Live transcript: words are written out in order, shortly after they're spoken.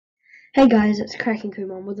Hey guys, it's Cracking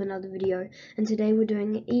Kumon with another video, and today we're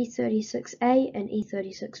doing E36a and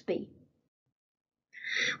E36b.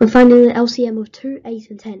 We're finding the LCM of 2, 8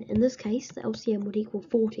 and 10. In this case, the LCM would equal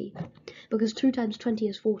 40, because 2 times 20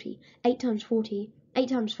 is 40, 8 times 40, 8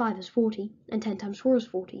 times 5 is 40, and 10 times 4 is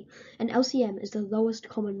 40. And LCM is the lowest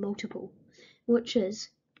common multiple, which is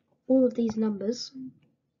all of these numbers.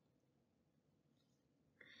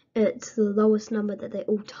 It's the lowest number that they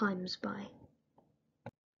all times by.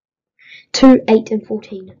 2, 8 and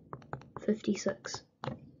 14, 56.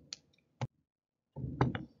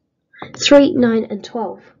 3, 9 and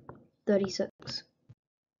 12, 36.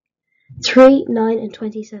 3, 9 and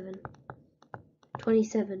 27,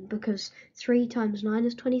 27, because 3 times 9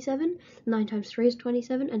 is 27, 9 times 3 is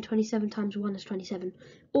 27, and 27 times 1 is 27.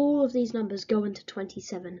 All of these numbers go into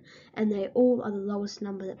 27, and they all are the lowest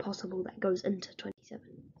number that possible that goes into 27.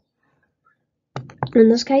 In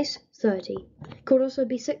this case, 30. Could also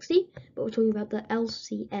be 60, but we're talking about the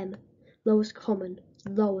LCM, lowest common,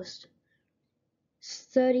 lowest.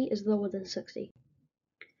 30 is lower than 60.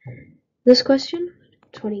 This question,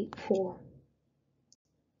 24.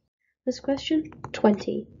 This question,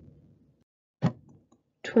 20.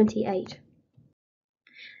 28.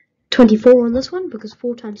 24 on this one, because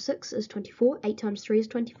 4 times 6 is 24, 8 times 3 is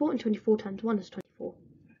 24, and 24 times 1 is 24.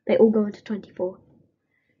 They all go into 24.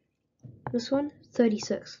 This one,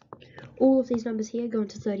 36. All of these numbers here go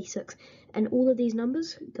into 36, and all of these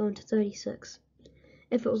numbers go into 36.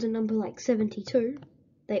 If it was a number like 72,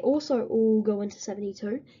 they also all go into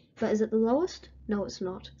 72, but is it the lowest? No, it's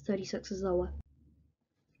not. 36 is lower.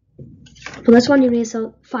 For this one, you need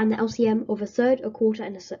to find the LCM of a third, a quarter,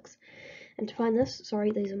 and a sixth. And to find this,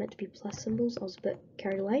 sorry, these are meant to be plus symbols. I was a bit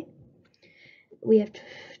carried away. We have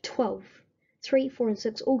 12. 3, 4, and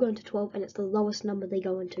 6 all go into 12, and it's the lowest number they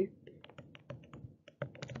go into.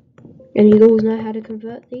 And you always know how to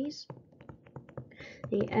convert these.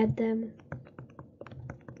 You add them.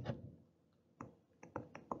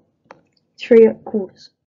 3 quarters.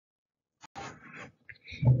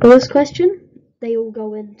 For this question, they all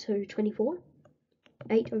go into 24.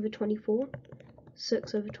 8 over 24.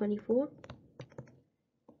 6 over 24.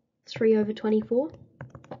 3 over 24.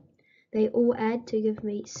 They all add to give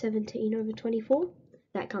me 17 over 24.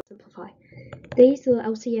 That can't simplify. These, the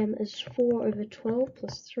LCM is 4 over 12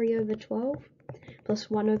 plus 3 over 12 plus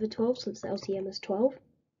 1 over 12, since the LCM is 12.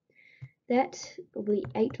 That will be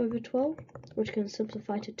 8 over 12, which can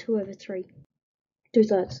simplify to 2 over 3.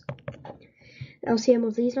 2/3. The LCM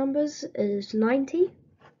of these numbers is 90,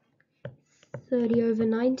 30 over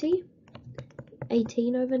 90,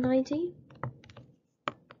 18 over 90,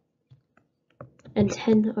 and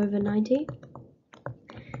 10 over 90.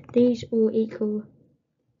 These all equal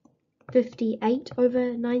 58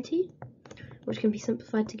 over 90, which can be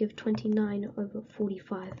simplified to give 29 over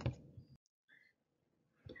 45.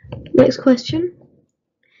 Next question.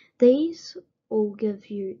 These all give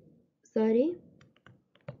you 30,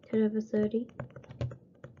 10 over 30,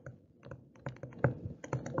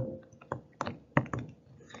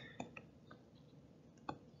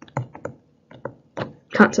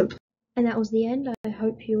 can't simplify. And that was the end. I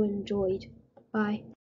hope you enjoyed. Bye.